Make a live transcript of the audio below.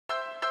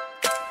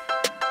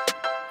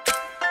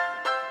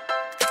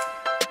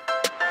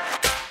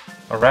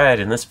Alright,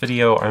 in this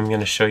video I'm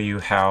going to show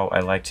you how I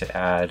like to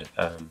add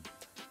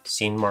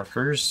scene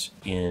markers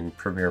in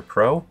Premiere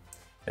Pro,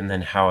 and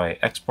then how I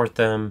export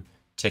them,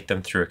 take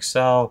them through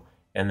Excel,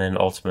 and then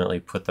ultimately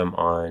put them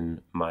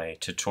on my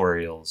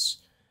tutorials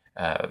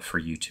for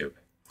YouTube.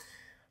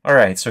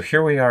 Alright, so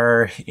here we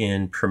are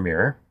in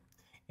Premiere,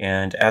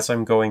 and as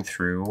I'm going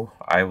through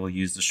I will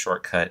use the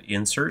shortcut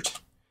Insert,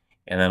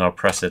 and then I'll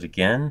press it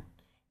again,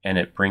 and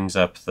it brings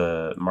up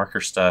the marker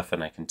stuff,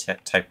 and I can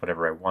type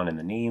whatever I want in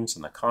the names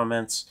and the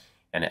comments,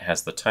 and it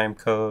has the time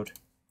code.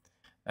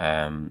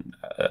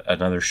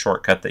 Another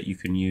shortcut that you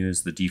can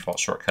use, the default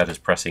shortcut is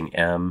pressing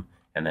M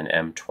and then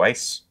M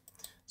twice.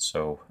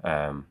 So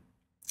I'm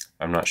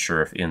not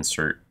sure if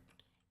insert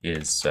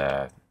is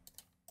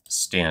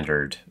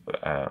standard.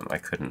 I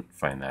couldn't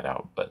find that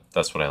out, but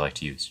that's what I like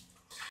to use.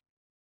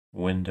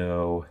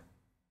 Window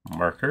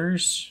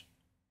markers.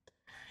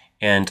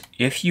 And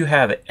if you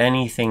have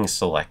anything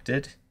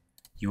selected,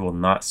 you will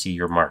not see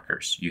your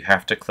markers. You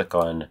have to click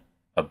on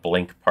a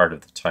blank part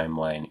of the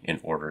timeline in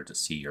order to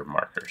see your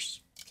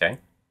markers. Okay?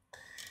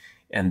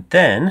 And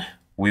then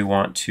we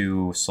want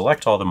to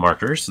select all the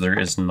markers. There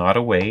is not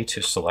a way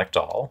to select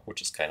all,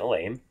 which is kind of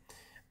lame.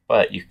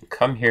 But you can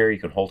come here, you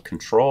can hold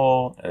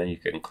Control, and then you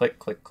can click,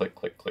 click, click,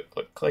 click, click,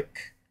 click,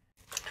 click.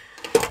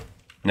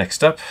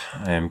 Next up,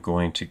 I am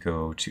going to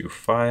go to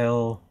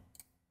File,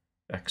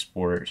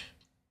 Export,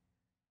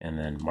 and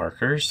then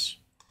Markers.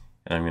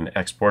 And I'm going to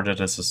export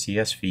it as a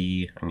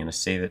CSV. I'm going to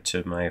save it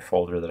to my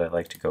folder that I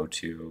like to go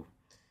to.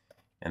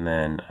 And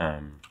then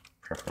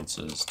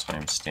Preferences,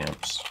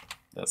 Timestamps.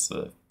 That's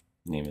the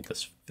name of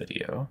this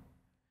video.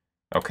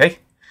 Okay,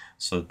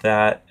 so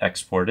that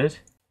exported.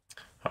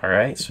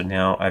 Alright, so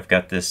now I've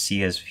got this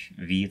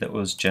CSV that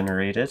was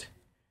generated.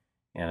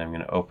 And I'm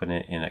going to open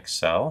it in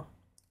Excel.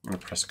 I'm going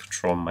to press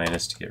Control-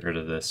 to get rid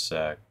of this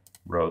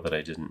row that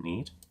I didn't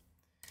need.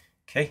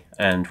 Okay,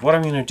 and what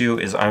I'm going to do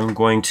is I'm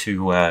going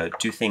to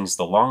do things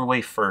the long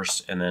way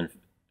first, and then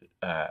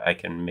I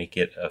can make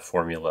it a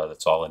formula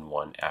that's all in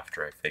one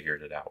after I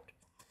figured it out.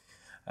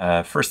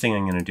 First thing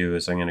I'm going to do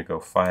is I'm going to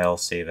go File,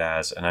 Save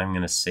As, and I'm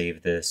going to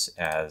save this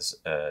as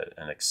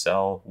an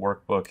Excel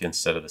workbook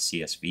instead of the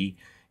CSV,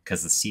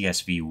 because the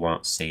CSV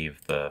won't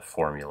save the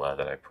formula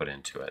that I put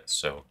into it.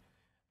 So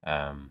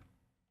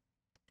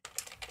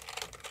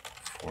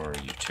for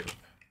YouTube.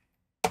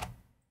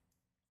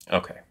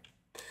 Okay.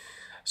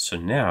 So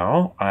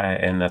now,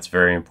 and that's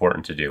very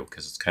important to do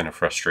because it's kind of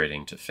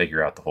frustrating to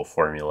figure out the whole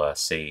formula,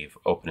 save,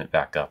 open it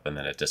back up, and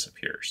then it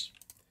disappears.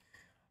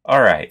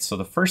 All right, so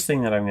the first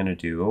thing that I'm going to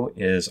do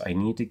is I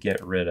need to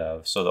get rid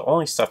of, so the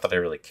only stuff that I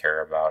really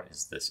care about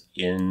is this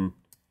in,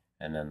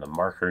 and then the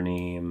marker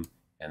name,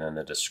 and then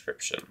the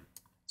description.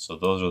 So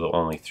those are the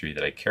only three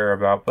that I care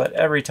about, but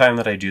every time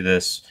that I do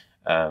this,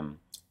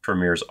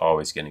 Premiere is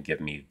always going to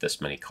give me this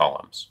many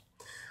columns.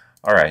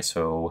 All right,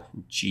 so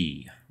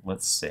G,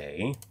 let's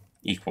say,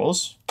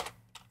 equals,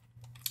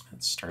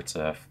 it starts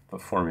a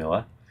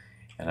formula,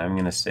 and I'm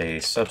going to say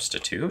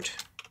substitute,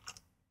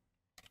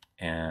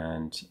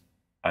 and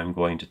I'm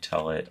going to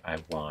tell it I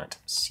want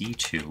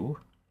C2,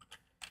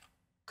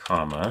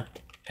 comma,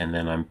 and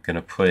then I'm going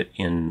to put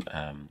in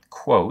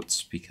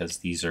quotes, because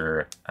these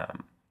are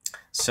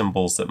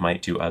symbols that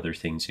might do other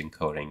things in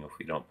coding if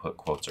we don't put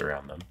quotes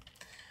around them.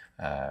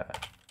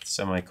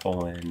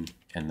 Semicolon,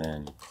 and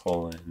then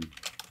colon,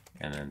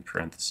 and then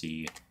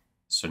parenthesis.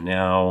 So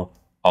now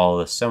all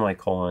the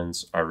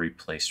semicolons are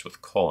replaced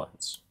with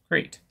colons.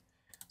 Great.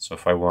 So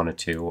if I wanted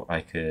to, I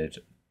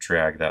could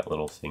drag that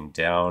little thing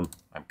down.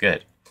 I'm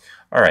good.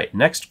 All right,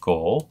 next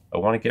goal, I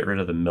want to get rid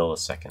of the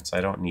milliseconds.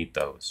 I don't need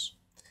those.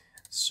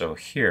 So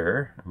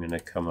here, I'm going to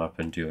come up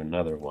and do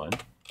another one.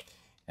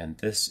 And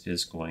this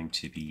is going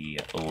to be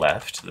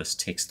left. This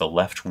takes the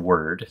left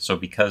word. So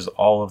because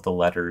all of the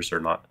letters are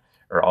not,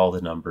 or all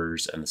the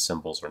numbers and the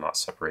symbols are not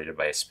separated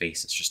by a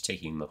space, it's just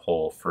taking the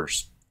whole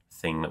first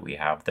thing that we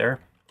have there.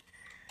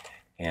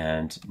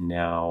 And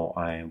now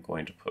I am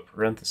going to put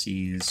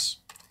parentheses,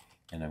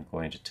 and I'm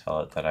going to tell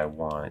it that I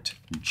want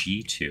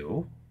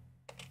G2,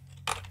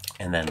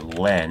 and then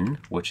len,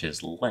 which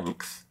is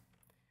length,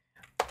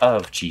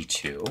 of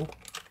G2,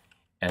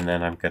 and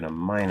then I'm going to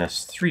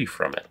 -3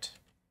 from it,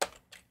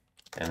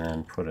 and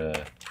then put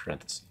a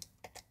parenthesis.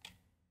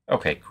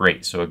 Okay,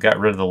 great. So it got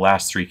rid of the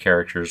last three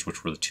characters,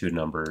 which were the two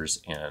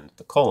numbers and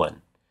the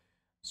colon.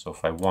 So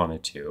if I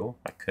wanted to,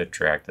 I could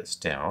drag this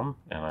down,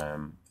 and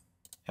I'm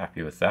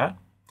happy with that.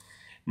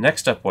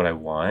 Next up, what I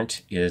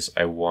want is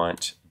I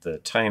want the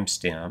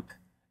timestamp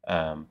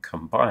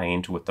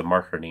combined with the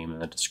marker name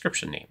and the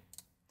description name.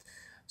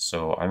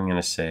 So I'm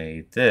going to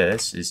say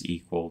this is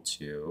equal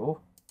to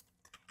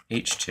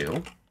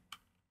H2,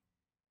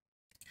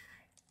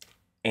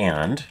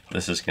 and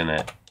this is going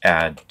to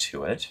add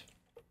to it.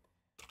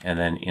 And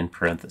then in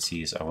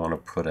parentheses, I want to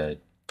put a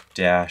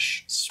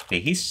dash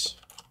space,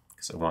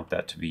 because I want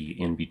that to be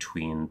in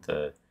between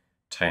the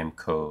time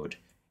code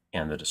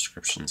and the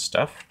description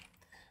stuff.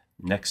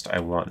 Next, I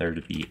want there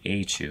to be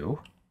A2.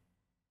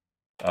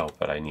 Oh,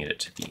 but I need it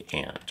to be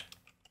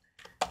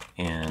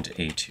and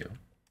A2.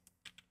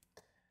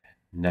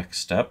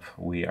 Next up,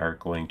 we are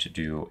going to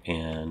do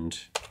and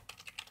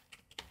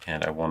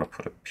I want to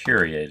put a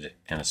period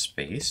and a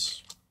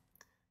space.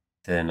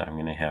 Then I'm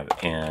going to have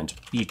and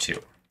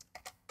B2.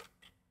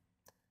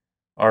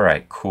 All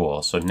right,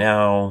 cool. So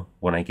now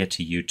when I get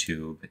to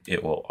YouTube,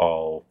 it will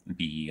all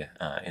be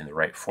in the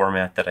right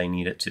format that I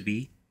need it to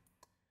be.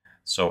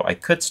 So I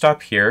could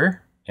stop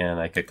here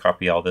and I could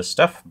copy all this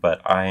stuff, but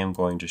I am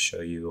going to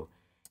show you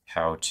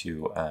how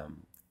to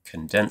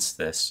condense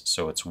this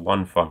so it's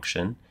one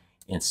function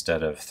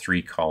instead of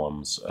 3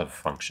 columns of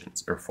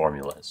functions or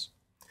formulas.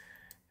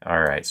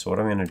 All right, so what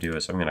I'm going to do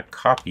is I'm going to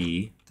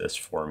copy this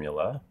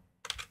formula.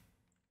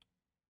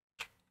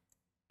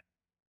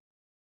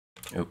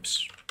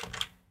 Oops.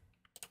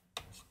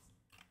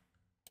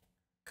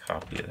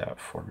 Copy that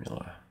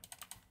formula.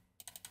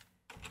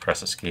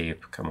 Press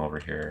escape, come over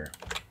here.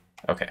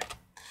 Okay.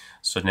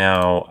 So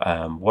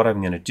now what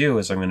I'm going to do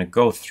is I'm going to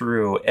go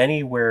through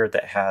anywhere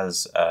that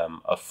has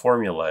a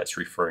formula it's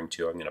referring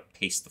to. I'm going to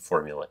paste the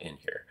formula in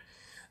here.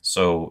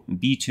 So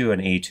B2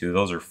 and A2,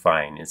 those are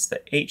fine. It's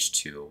the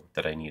H2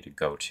 that I need to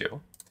go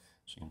to.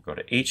 So I'm going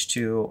to go to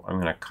H2.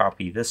 I'm going to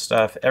copy this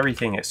stuff,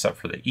 everything except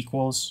for the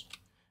equals.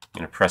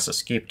 I'm going to press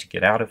escape to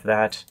get out of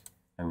that.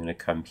 I'm going to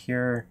come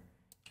here,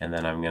 and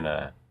then I'm going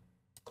to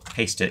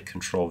paste it,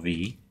 Control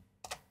V,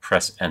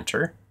 press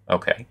enter.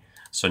 Okay.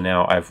 So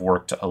now I've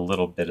worked a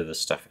little bit of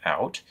this stuff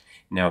out.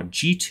 Now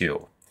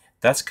G2,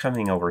 that's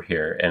coming over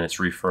here and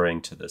it's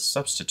referring to the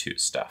substitute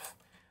stuff.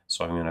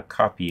 So I'm going to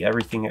copy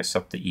everything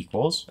except the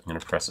equals. I'm going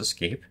to press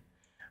escape.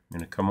 I'm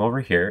going to come over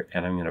here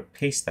and I'm going to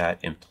paste that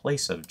in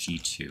place of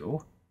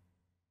G2.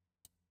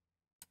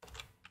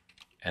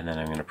 And then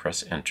I'm going to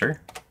press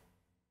enter.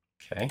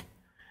 Okay.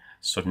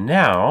 So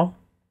now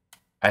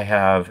I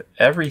have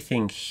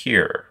everything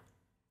here.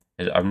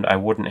 I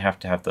wouldn't have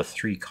to have the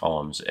 3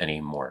 columns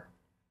anymore.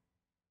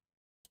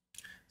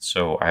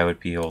 So I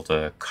would be able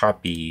to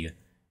copy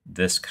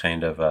this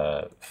kind of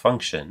a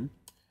function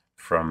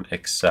from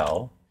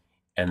Excel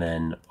and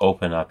then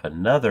open up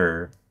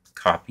another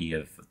copy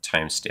of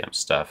timestamp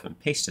stuff and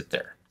paste it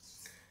there.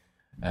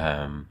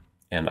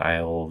 And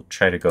I'll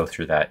try to go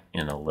through that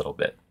in a little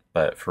bit.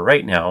 But for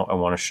right now, I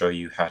want to show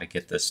you how to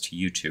get this to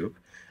YouTube.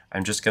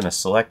 I'm just going to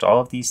select all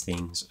of these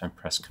things and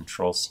press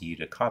Control C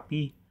to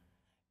copy.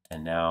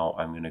 And now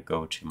I'm going to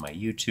go to my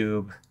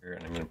YouTube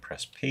and I'm going to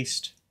press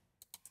paste.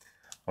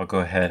 I'll go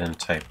ahead and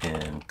type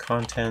in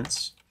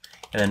contents.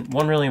 And then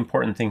one really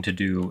important thing to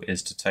do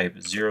is to type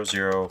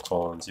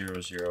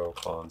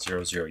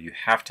 00:00:00. You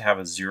have to have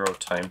a 0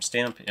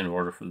 timestamp in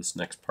order for this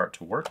next part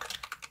to work.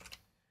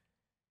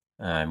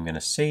 I'm going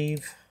to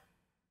save,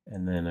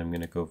 and then I'm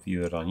going to go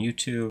view it on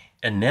YouTube.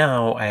 And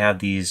now I have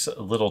these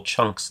little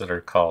chunks that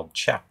are called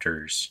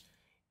chapters,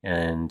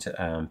 and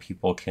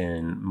people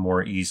can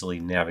more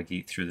easily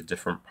navigate through the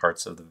different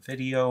parts of the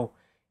video.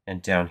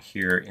 And down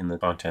here in the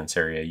contents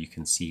area, you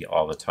can see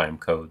all the time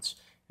codes,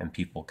 and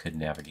people could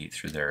navigate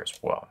through there as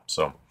well.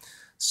 So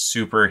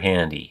super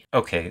handy.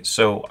 Okay,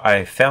 so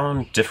I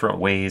found different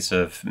ways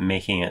of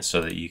making it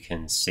so that you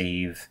can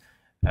save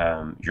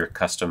your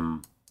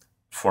custom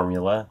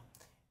formula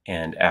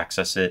and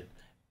access it,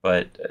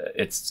 but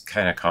it's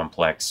kind of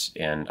complex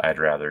and I'd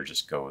rather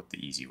just go with the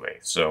easy way.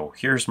 So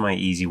here's my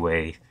easy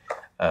way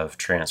of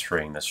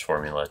transferring this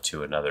formula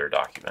to another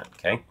document,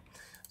 okay?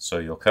 So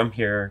you'll come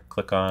here,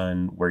 click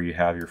on where you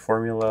have your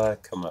formula,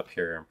 come up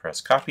here and press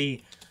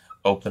copy,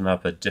 open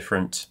up a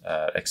different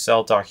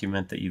Excel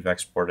document that you've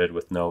exported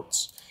with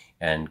notes,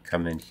 and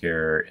come in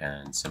here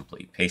and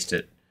simply paste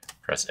it,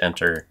 press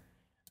enter,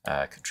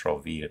 Control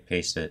V to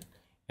paste it,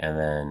 and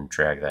then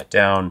drag that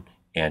down,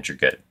 and you're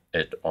good.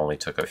 It only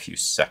took a few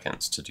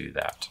seconds to do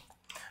that.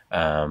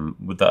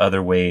 With the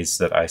other ways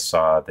that I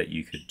saw that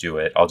you could do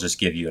it, I'll just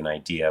give you an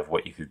idea of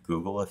what you could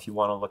Google if you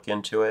want to look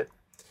into it,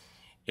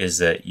 is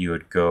that you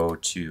would go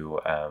to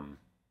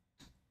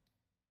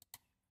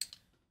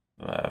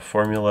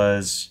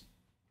formulas,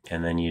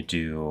 and then you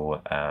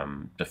do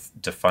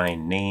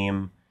define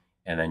name,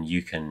 and then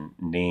you can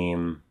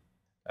name,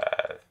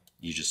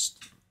 you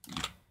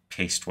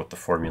paste what the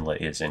formula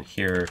is in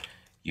here,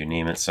 you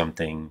name it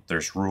something,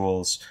 there's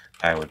rules,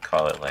 I would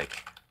call it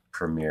like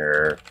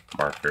premiere,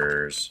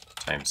 markers,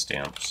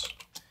 timestamps.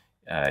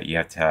 You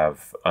have to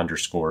have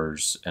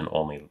underscores and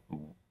only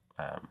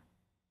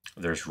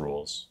there's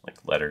rules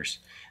like letters,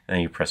 and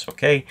then you press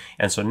OK.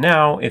 And so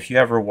now if you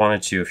ever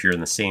wanted to, if you're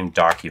in the same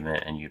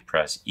document and you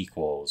press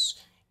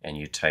equals and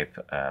you type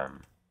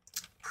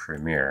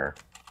premiere,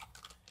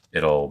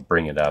 it'll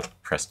bring it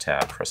up, press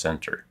tab, press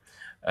enter.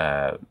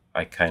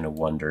 I kind of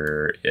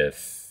wonder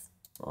if,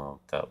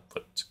 well, that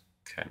looked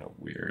kind of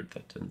weird.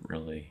 That didn't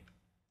really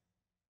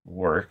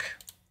work.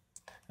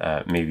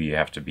 Maybe you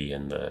have to be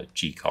in the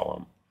G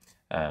column.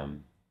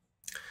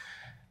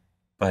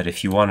 But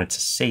if you wanted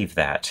to save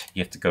that,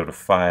 you have to go to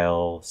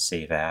File,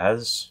 Save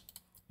As,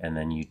 and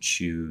then you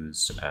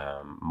choose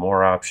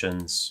More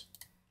Options,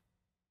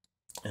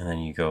 and then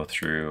you go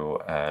through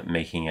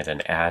making it an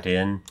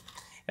add-in.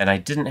 And I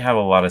didn't have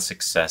a lot of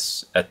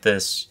success at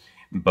this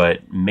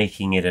but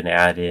making it an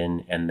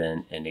add-in and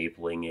then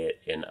enabling it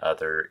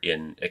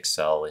in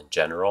Excel in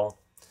general,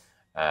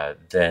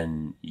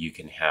 then you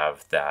can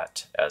have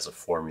that as a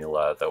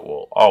formula that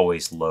will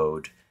always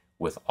load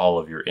with all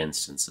of your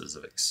instances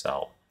of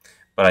Excel.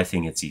 But I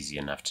think it's easy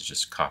enough to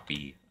just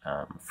copy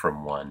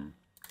from one,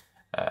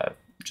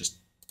 just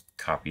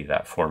copy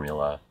that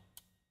formula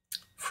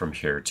from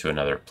here to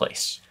another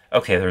place.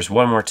 Okay, there's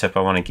one more tip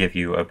I want to give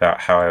you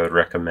about how I would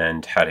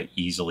recommend how to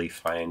easily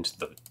find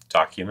the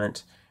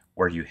document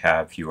where you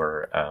have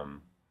your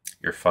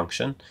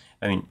function.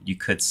 I mean, you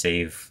could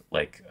save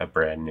like a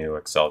brand new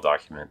Excel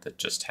document that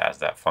just has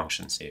that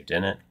function saved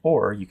in it,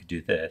 or you could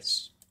do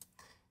this.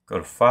 Go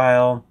to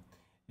File,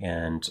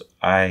 and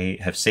I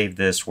have saved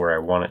this where I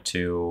want it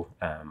to.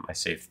 I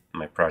save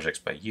my projects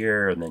by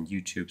year and then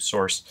YouTube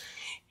source.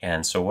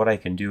 And so what I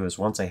can do is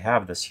once I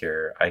have this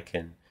here, I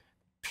can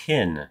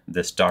pin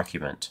this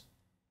document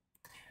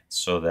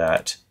so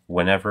that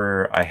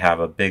whenever I have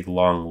a big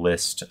long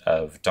list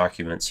of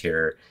documents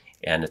here,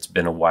 and it's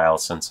been a while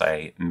since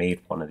I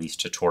made one of these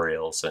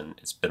tutorials, and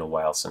it's been a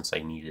while since I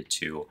needed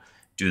to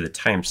do the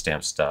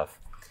timestamp stuff,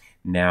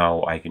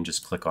 now I can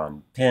just click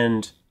on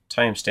Pinned,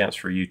 Timestamps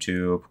for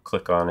YouTube,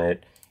 click on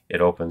it, it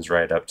opens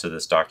right up to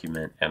this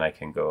document, and I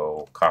can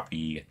go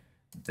copy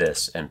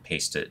this and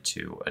paste it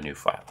to a new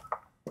file.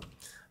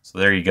 So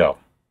there you go.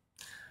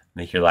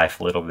 Make your life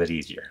a little bit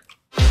easier.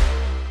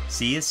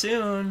 See you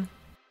soon!